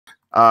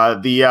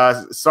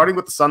The starting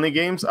with the Sunday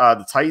games,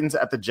 the Titans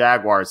at the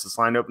Jaguars. This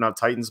line opened up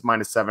Titans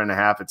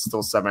 -7.5. It's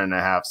still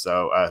 7.5.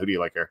 So who do you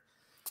like here?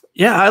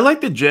 Yeah, I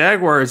like the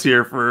Jaguars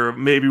here for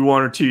maybe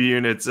 1 or 2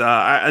 units.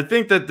 I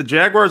think that the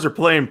Jaguars are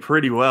playing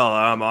pretty well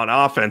on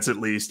offense, at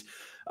least.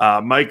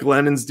 Mike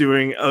Glennon's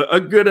doing a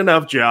good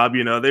enough job.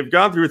 You know, they've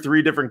gone through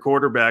 3 different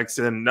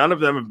quarterbacks, and none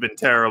of them have been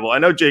terrible. I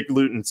know Jake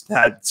Luton's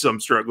had some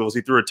struggles.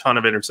 He threw a ton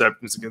of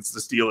interceptions against the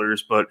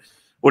Steelers, but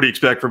what do you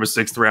expect from a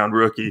 6th-round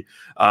rookie?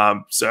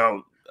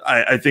 So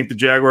I think the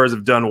Jaguars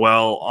have done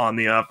well on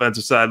the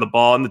offensive side of the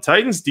ball. And the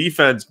Titans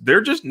defense,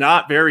 they're just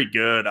not very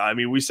good. I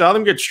mean, we saw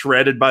them get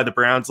shredded by the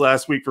Browns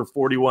last week for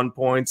 41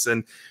 points.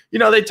 And, you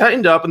know, they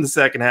tightened up in the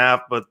second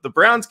half, but the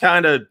Browns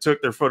kind of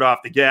took their foot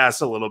off the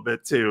gas a little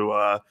bit too,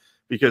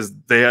 because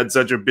they had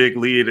such a big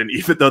lead. And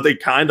even though they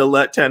kind of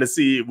let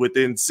Tennessee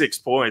within 6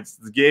 points,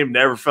 the game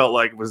never felt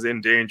like it was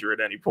in danger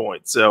at any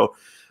point. So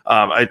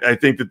I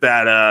think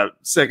that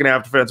second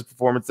half defensive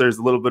performance, there's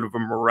a little bit of a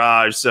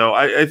mirage. So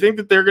I think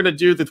that they're going to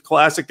do the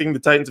classic thing the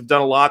Titans have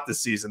done a lot this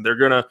season. They're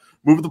going to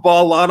move the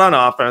ball a lot on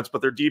offense,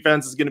 but their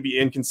defense is going to be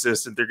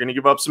inconsistent. They're going to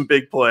give up some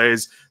big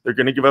plays. They're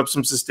going to give up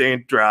some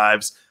sustained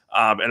drives.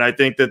 And I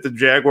think that the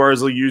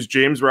Jaguars will use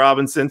James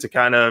Robinson to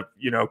kind of,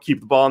 you know, keep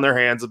the ball in their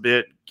hands a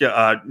bit,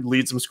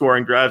 lead some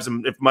scoring drives.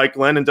 And if Mike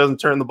Glennon doesn't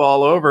turn the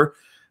ball over,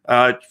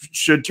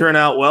 should turn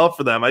out well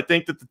for them. I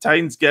think that the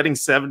Titans getting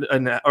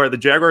the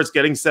Jaguars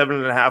getting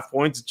 7.5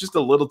 points is just a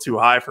little too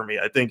high for me.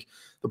 I think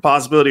the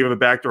possibility of a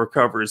backdoor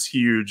cover is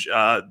huge.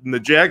 The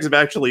Jags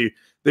have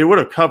they would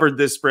have covered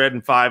this spread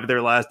in 5 of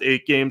their last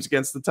 8 games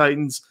against the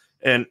Titans.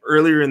 And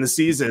earlier in the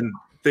season,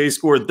 they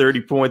scored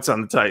 30 points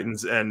on the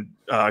Titans and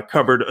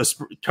covered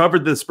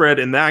the spread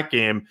in that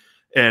game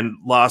and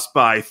lost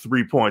by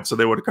 3 points. So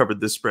they would have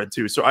covered this spread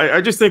too. So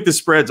I just think the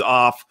spread's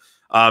off.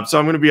 So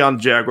I'm going to be on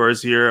the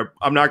Jaguars here.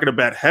 I'm not going to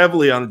bet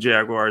heavily on the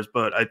Jaguars,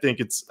 but I think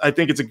it's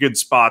a good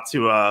spot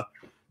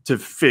to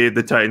fade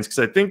the Titans because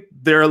I think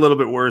they're a little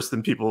bit worse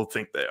than people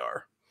think they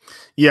are.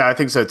 Yeah, I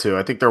think so too.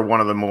 I think they're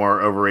one of the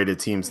more overrated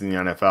teams in the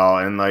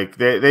NFL, and like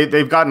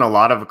they've gotten a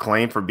lot of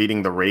acclaim for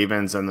beating the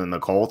Ravens and then the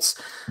Colts.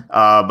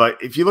 But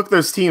if you look at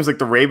those teams, like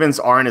the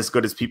Ravens aren't as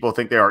good as people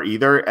think they are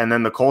either, and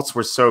then the Colts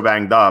were so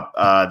banged up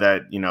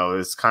that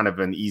it's kind of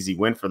an easy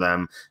win for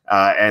them.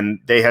 And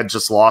they had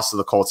just lost to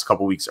the Colts a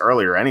couple weeks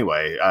earlier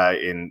anyway.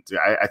 And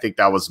I think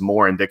that was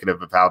more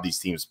indicative of how these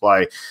teams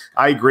play.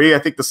 I agree. I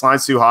think the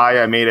line's too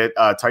high. I made it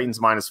Titans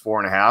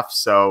 -4.5.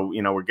 So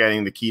we're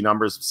getting the key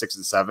numbers of 6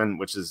 and 7,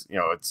 which is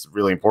it's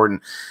really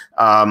important.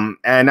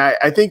 And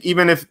I think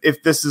even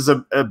if this is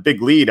a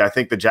big lead, I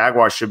think the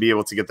Jaguars should be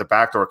able to get the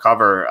backdoor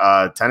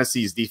cover.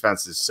 Tennessee's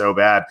defense is so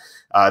bad.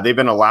 They've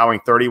been allowing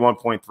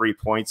 31.3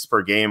 points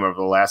per game over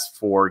the last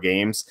 4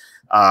 games.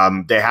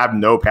 They have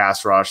no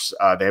pass rush.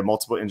 They have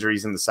multiple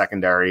injuries in the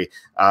secondary.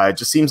 It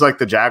just seems like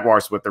the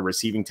Jaguars with the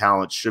receiving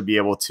talent should be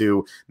able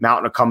to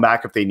mount a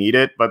comeback if they need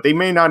it, but they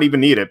may not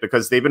even need it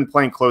because they've been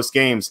playing close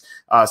games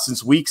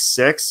since week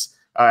 6.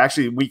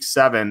 Actually, week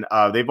 7,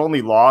 they've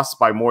only lost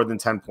by more than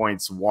 10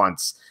 points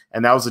once,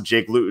 and that was a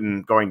Jake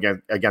Luton going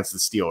against the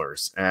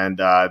Steelers. And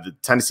the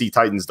Tennessee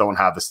Titans don't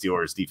have the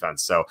Steelers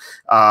defense, so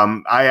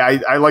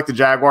I like the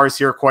Jaguars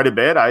here quite a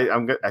bit.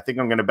 I think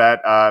I'm going to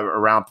bet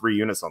around 3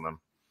 units on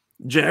them.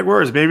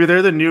 Jaguars, maybe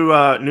they're the new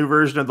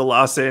version of the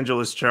Los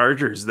Angeles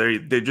Chargers. They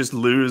just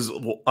lose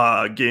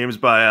games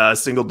by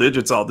single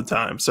digits all the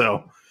time,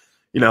 so.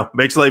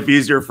 Makes life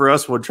easier for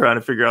us when trying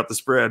to figure out the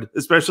spread,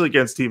 especially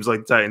against teams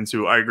like the Titans,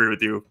 who I agree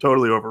with you,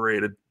 totally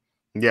overrated.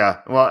 Yeah,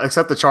 well,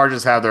 except the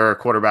Chargers have their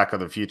quarterback of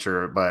the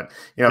future, but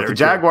the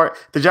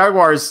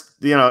Jaguars,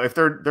 if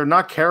they're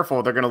not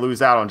careful, they're going to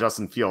lose out on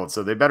Justin Fields,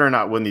 so they better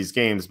not win these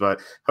games.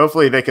 But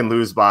hopefully, they can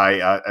lose by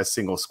a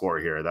single score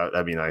here.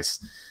 That'd be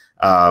nice.